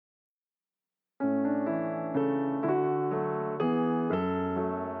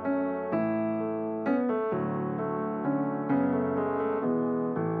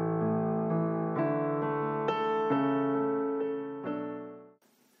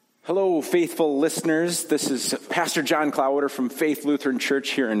Hello, faithful listeners. This is Pastor John Cloudwater from Faith Lutheran Church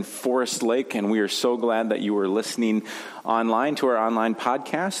here in Forest Lake, and we are so glad that you are listening online to our online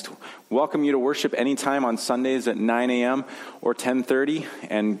podcast. Welcome you to worship anytime on Sundays at 9 a.m. or 10:30,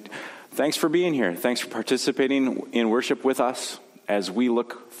 and thanks for being here. Thanks for participating in worship with us as we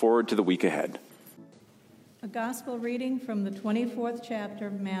look forward to the week ahead. A gospel reading from the 24th chapter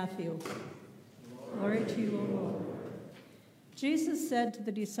of Matthew. Glory to you, O Lord. Jesus said to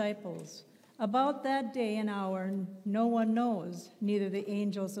the disciples, "About that day and hour no one knows, neither the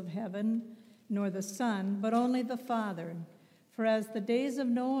angels of heaven nor the Son, but only the Father. For as the days of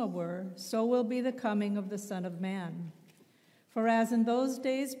Noah were, so will be the coming of the Son of Man. For as in those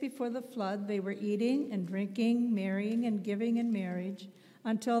days before the flood they were eating and drinking, marrying and giving in marriage,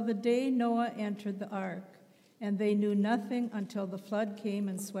 until the day Noah entered the ark, and they knew nothing until the flood came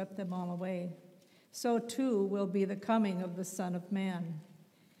and swept them all away. So too will be the coming of the Son of Man.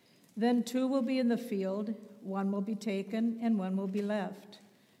 Then two will be in the field, one will be taken and one will be left.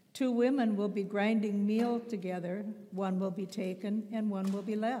 Two women will be grinding meal together, one will be taken and one will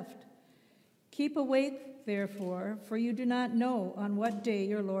be left. Keep awake, therefore, for you do not know on what day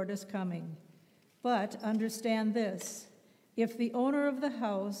your Lord is coming. But understand this, if the owner of the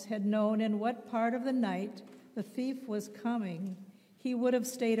house had known in what part of the night the thief was coming, he would have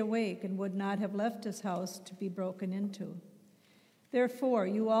stayed awake and would not have left his house to be broken into. Therefore,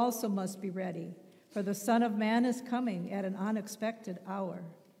 you also must be ready, for the Son of Man is coming at an unexpected hour."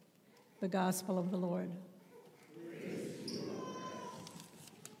 The Gospel of the Lord.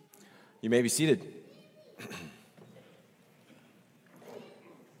 You may be seated.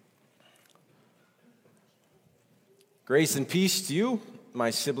 Grace and peace to you,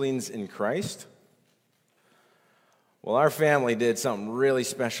 my siblings in Christ. Well, our family did something really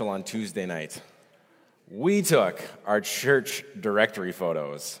special on Tuesday night. We took our church directory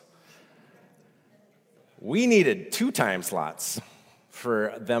photos. We needed 2 time slots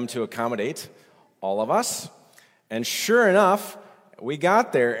for them to accommodate all of us. And sure enough, we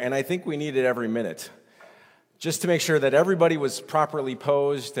got there, and I think we needed every minute, just to make sure that everybody was properly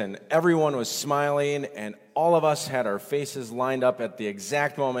posed and everyone was smiling, and all of us had our faces lined up at the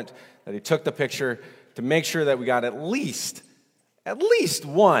exact moment that he took the picture, to make sure that we got at least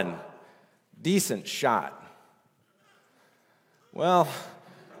one decent shot. Well,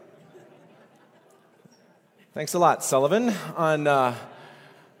 thanks a lot, Sullivan. On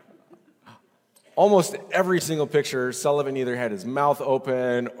almost every single picture, Sullivan either had his mouth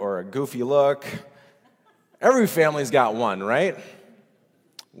open or a goofy look. Every family's got one, right?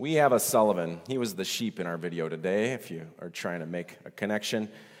 We have a Sullivan. He was the sheep in our video today, if you are trying to make a connection.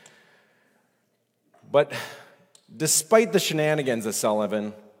 But despite the shenanigans of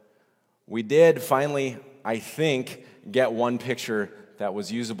Sullivan, we did finally, I think, get one picture that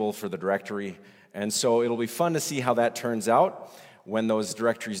was usable for the directory. And so it'll be fun to see how that turns out when those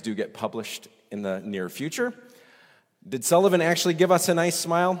directories do get published in the near future. Did Sullivan actually give us a nice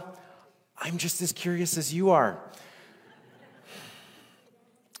smile? I'm just as curious as you are.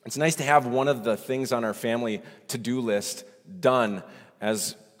 It's nice to have one of the things on our family to-do list done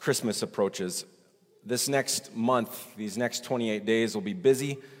as Christmas approaches. This next month, these next 28 days will be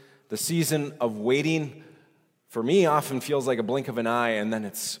busy. The season of waiting, for me, often feels like a blink of an eye, and then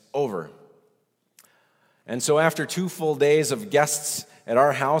it's over. And so after 2 full days of guests at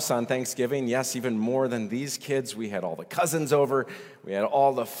our house on Thanksgiving, yes, even more than these kids, we had all the cousins over, we had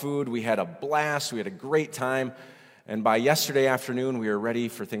all the food, we had a blast, we had a great time, and by yesterday afternoon, we were ready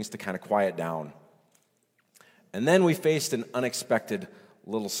for things to kind of quiet down. And then we faced an unexpected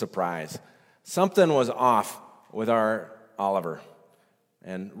little surprise. Something was off with our Oliver,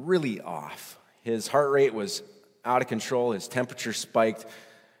 and really off. His heart rate was out of control, his temperature spiked,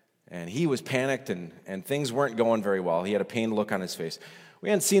 and he was panicked, and things weren't going very well. He had a pained look on his face. We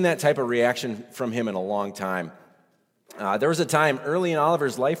hadn't seen that type of reaction from him in a long time. There was a time early in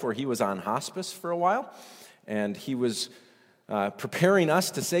Oliver's life where he was on hospice for a while, and he was preparing us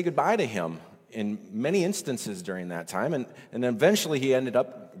to say goodbye to him in many instances during that time, and then eventually he ended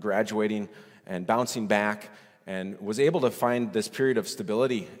up graduating and bouncing back and was able to find this period of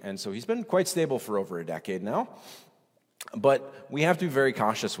stability. And so he's been quite stable for over a decade now. But we have to be very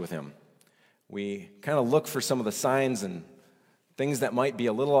cautious with him. We kind of look for some of the signs and things that might be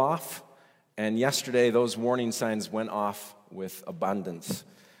a little off. And yesterday, those warning signs went off with abundance.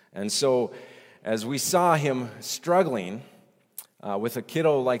 And so as we saw him struggling with a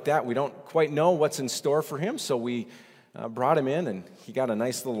kiddo like that, we don't quite know what's in store for him. So we brought him in, and he got a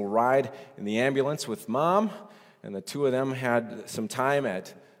nice little ride in the ambulance with Mom, and the two of them had some time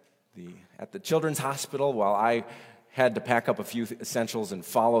at the children's hospital while I had to pack up a few essentials and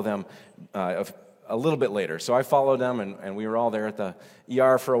follow them a little bit later. So I followed them, and we were all there at the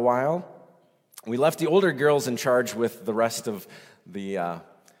ER for a while. We left the older girls in charge with the rest of the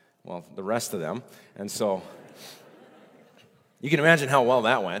rest of them. And so you can imagine how well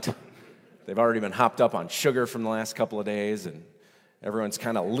that went. They've already been hopped up on sugar from the last couple of days, and everyone's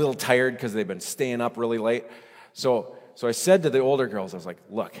kind of a little tired because they've been staying up really late. So I said to the older girls, I was like,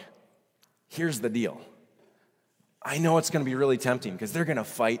 look, here's the deal. I know it's going to be really tempting because they're going to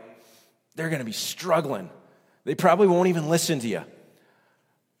fight. They're going to be struggling. They probably won't even listen to you.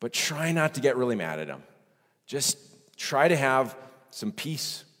 But try not to get really mad at them. Just try to have some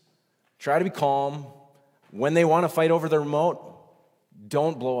peace. Try to be calm. When they want to fight over the remote,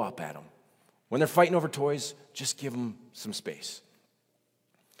 don't blow up at them. When they're fighting over toys, just give them some space.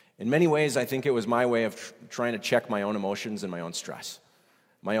 In many ways, I think it was my way of trying to check my own emotions and my own stress,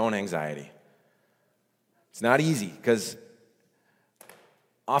 my own anxiety. It's not easy because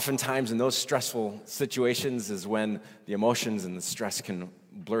oftentimes in those stressful situations is when the emotions and the stress can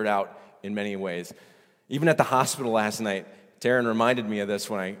blurt out in many ways. Even at the hospital last night, Taryn reminded me of this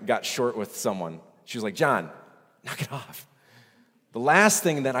when I got short with someone. She was like, John, knock it off. The last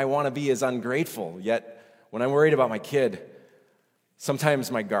thing that I want to be is ungrateful, yet when I'm worried about my kid,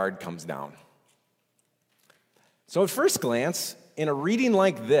 sometimes my guard comes down. So at first glance, in a reading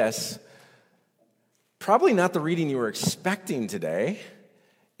like this, probably not the reading you were expecting today,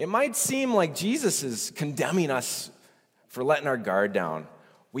 it might seem like Jesus is condemning us for letting our guard down.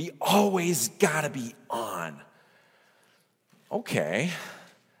 We always got to be on. Okay,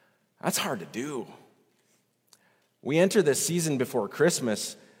 that's hard to do. We enter this season before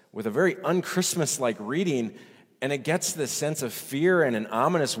Christmas with a very un-Christmas-like reading, and it gets this sense of fear and an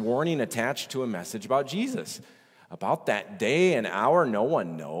ominous warning attached to a message about Jesus. About that day and hour, no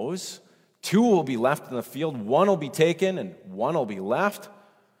one knows. 2 will be left in the field, 1 will be taken, and 1 will be left.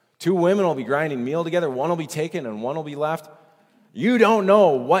 2 women will be grinding meal together, 1 will be taken, and 1 will be left. You don't know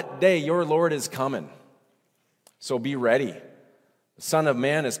what day your Lord is coming. So be ready. The Son of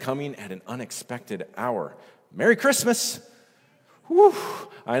Man is coming at an unexpected hour. Merry Christmas. Whew,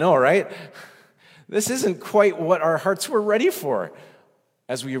 I know, right? This isn't quite what our hearts were ready for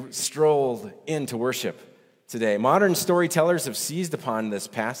as we strolled into worship today. Modern storytellers have seized upon this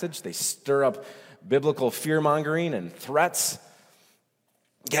passage. They stir up biblical fear-mongering and threats.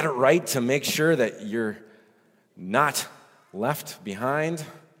 Get it right to make sure that you're not left behind.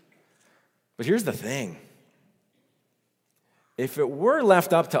 But here's the thing. If it were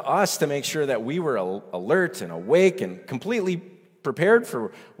left up to us to make sure that we were alert and awake and completely prepared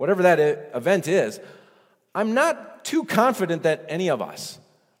for whatever that event is, I'm not too confident that any of us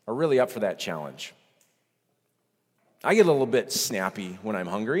are really up for that challenge. I get a little bit snappy when I'm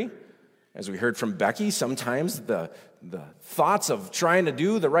hungry. As we heard from Becky, sometimes the thoughts of trying to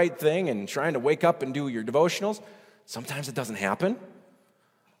do the right thing and trying to wake up and do your devotionals, sometimes it doesn't happen.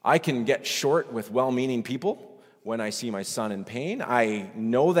 I can get short with well-meaning people when I see my son in pain. I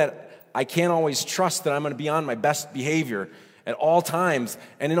know that I can't always trust that I'm going to be on my best behavior at all times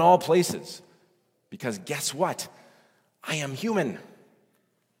and in all places. Because guess what? I am human.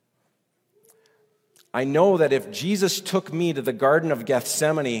 I know that if Jesus took me to the Garden of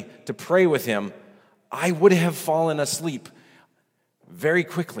Gethsemane to pray with him, I would have fallen asleep very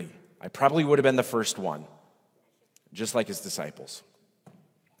quickly. I probably would have been the first one, just like his disciples.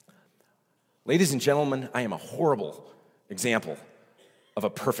 Ladies and gentlemen, I am a horrible example of a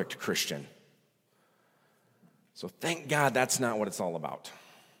perfect Christian. So thank God that's not what it's all about.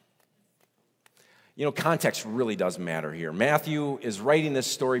 You know, context really does matter here. Matthew is writing this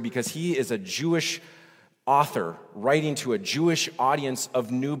story because he is a Jewish author writing to a Jewish audience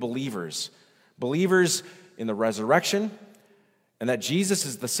of new believers. Believers in the resurrection, and that Jesus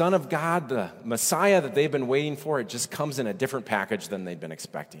is the Son of God, the Messiah that they've been waiting for. It just comes in a different package than they'd been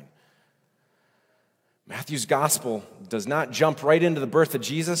expecting. Matthew's gospel does not jump right into the birth of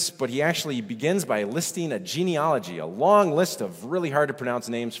Jesus, but he actually begins by listing a genealogy, a long list of really hard to pronounce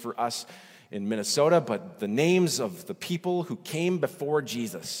names for us in Minnesota, but the names of the people who came before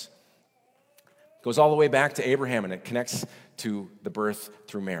Jesus. It goes all the way back to Abraham, and it connects to the birth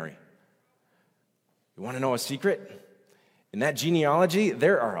through Mary. You want to know a secret? In that genealogy,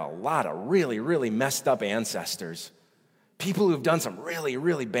 there are a lot of really, really messed up ancestors. People who've done some really,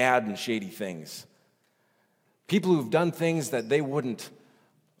 really bad and shady things. People who've done things that they wouldn't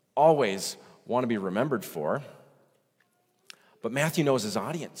always want to be remembered for. But Matthew knows his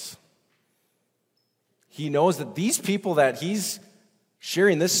audience. He knows that these people that he's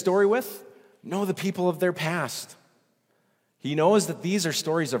sharing this story with know the people of their past. He knows that these are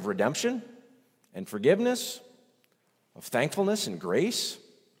stories of redemption and forgiveness, of thankfulness and grace.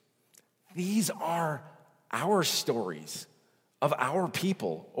 These are our stories of our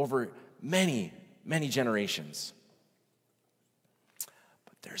people over many, many generations.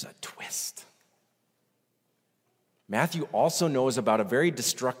 But there's a twist. Matthew also knows about a very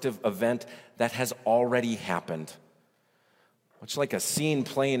destructive event that has already happened. Much like a scene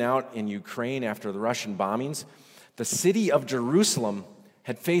playing out in Ukraine after the Russian bombings, the city of Jerusalem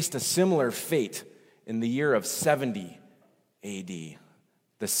had faced a similar fate in the year of 70 AD,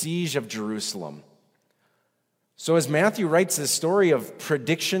 the siege of Jerusalem. So as Matthew writes this story of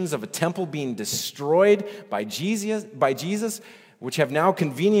predictions of a temple being destroyed by Jesus, which have now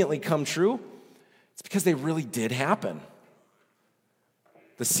conveniently come true, it's because they really did happen.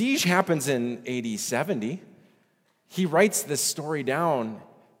 The siege happens in AD 70. He writes this story down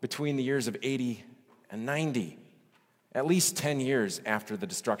between the years of 80 and 90, at least 10 years after the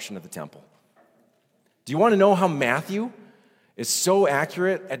destruction of the temple. Do you want to know how Matthew is so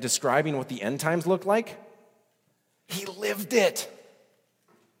accurate at describing what the end times look like? He lived it.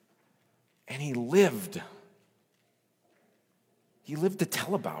 And he lived. He lived to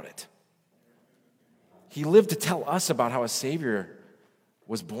tell about it. He lived to tell us about how a Savior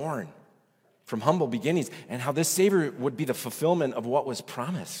was born from humble beginnings and how this Savior would be the fulfillment of what was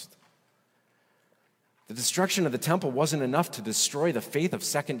promised. The destruction of the temple wasn't enough to destroy the faith of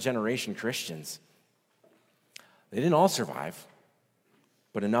second-generation Christians. They didn't all survive,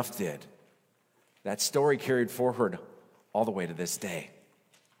 but enough did. That story carried forward all the way to this day.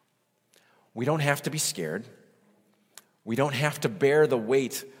 We don't have to be scared. We don't have to bear the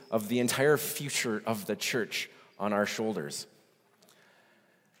weight of the entire future of the church on our shoulders.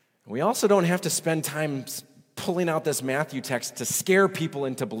 We also don't have to spend time pulling out this Matthew text to scare people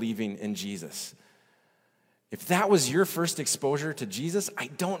into believing in Jesus. If that was your first exposure to Jesus, I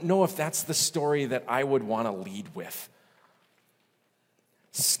don't know if that's the story that I would want to lead with.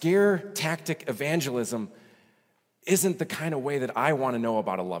 Scare tactic evangelism isn't the kind of way that I want to know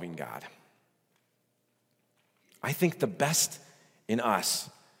about a loving God. I think the best in us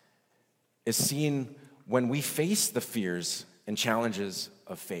is seen when we face the fears and challenges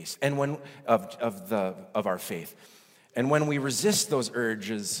of faith, and when of our faith, and when we resist those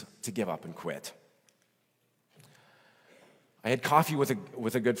urges to give up and quit. I had coffee with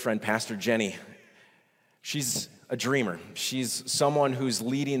a good friend, Pastor Jenny. She's a dreamer. She's someone who's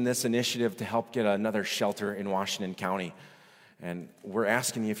leading this initiative to help get another shelter in Washington County. And we're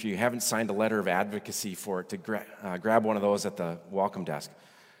asking you, if you haven't signed a letter of advocacy for it, to grab one of those at the welcome desk.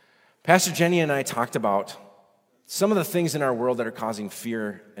 Pastor Jenny and I talked about some of the things in our world that are causing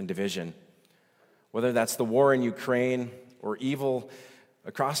fear and division, whether that's the war in Ukraine or evil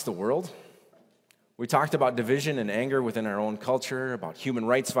across the world. We talked about division and anger within our own culture, about human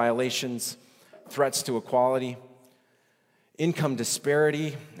rights violations, threats to equality, income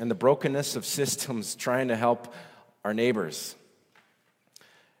disparity, and the brokenness of systems trying to help our neighbors.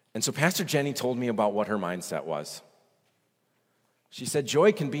 And so Pastor Jenny told me about what her mindset was. She said,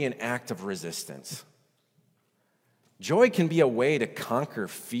 joy can be an act of resistance. Joy can be a way to conquer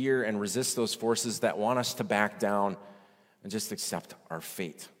fear and resist those forces that want us to back down and just accept our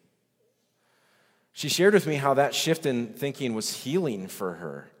fate. She shared with me how that shift in thinking was healing for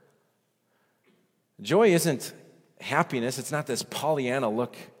her. Joy isn't happiness. It's not this Pollyanna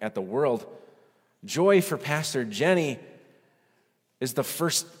look at the world. Joy for Pastor Jenny is the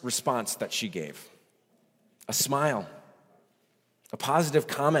first response that she gave. A smile, a positive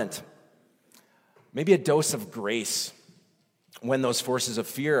comment, maybe a dose of grace when those forces of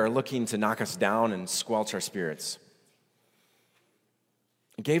fear are looking to knock us down and squelch our spirits.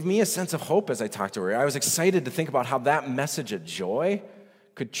 It gave me a sense of hope as I talked to her. I was excited to think about how that message of joy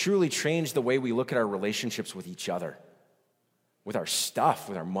could truly change the way we look at our relationships with each other, with our stuff,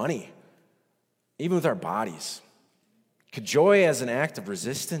 with our money, even with our bodies. Could joy as an act of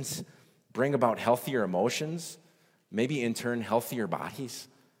resistance bring about healthier emotions, maybe in turn healthier bodies?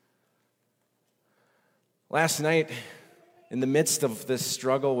 Last night, in the midst of this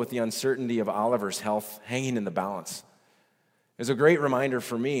struggle with the uncertainty of Oliver's health hanging in the balance, it was a great reminder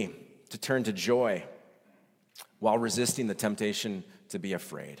for me to turn to joy while resisting the temptation to be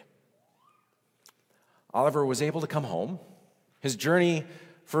afraid. Oliver was able to come home. His journey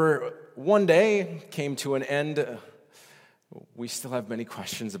for one day came to an end. We still have many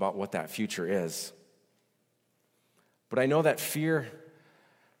questions about what that future is. But I know that fear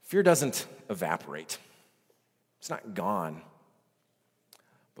doesn't evaporate. It's not gone.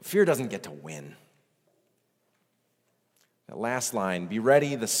 But fear doesn't get to win. That last line, be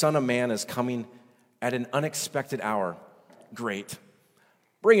ready, the Son of Man is coming at an unexpected hour. Great.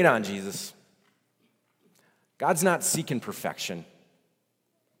 Bring it on, Jesus. God's not seeking perfection.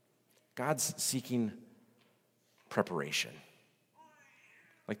 God's seeking preparation.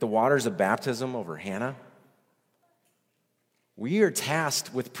 Like the waters of baptism over Hannah, we are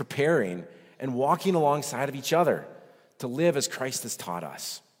tasked with preparing and walking alongside of each other to live as Christ has taught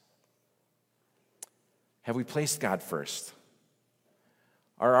us. Have we placed God first?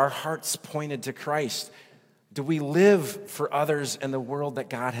 Are our hearts pointed to Christ? Do we live for others and the world that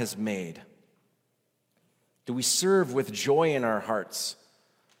God has made? Do we serve with joy in our hearts?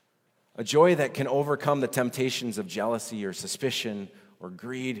 A joy that can overcome the temptations of jealousy or suspicion or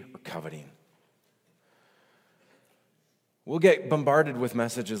greed or coveting. We'll get bombarded with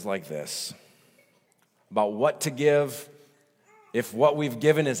messages like this about what to give, if what we've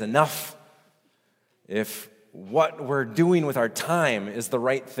given is enough, if what we're doing with our time is the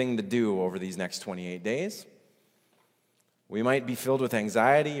right thing to do over these next 28 days. We might be filled with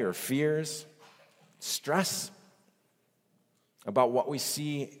anxiety or fears, stress about what we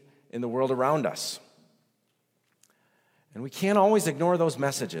see in the world around us. And we can't always ignore those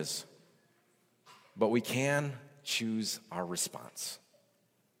messages, but we can choose our response.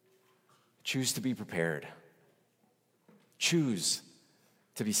 Choose to be prepared. Choose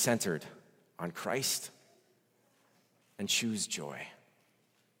to be centered on Christ, and choose joy.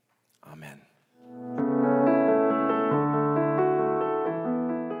 Amen.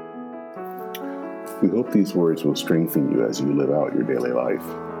 We hope these words will strengthen you as you live out your daily life.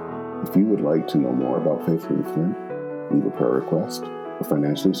 If you would like to know more about Faith Lutheran, leave a prayer request, or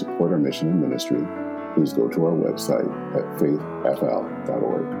financially support our mission and ministry, please go to our website at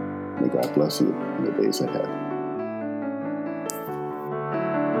faithfl.org. May God bless you in the days ahead.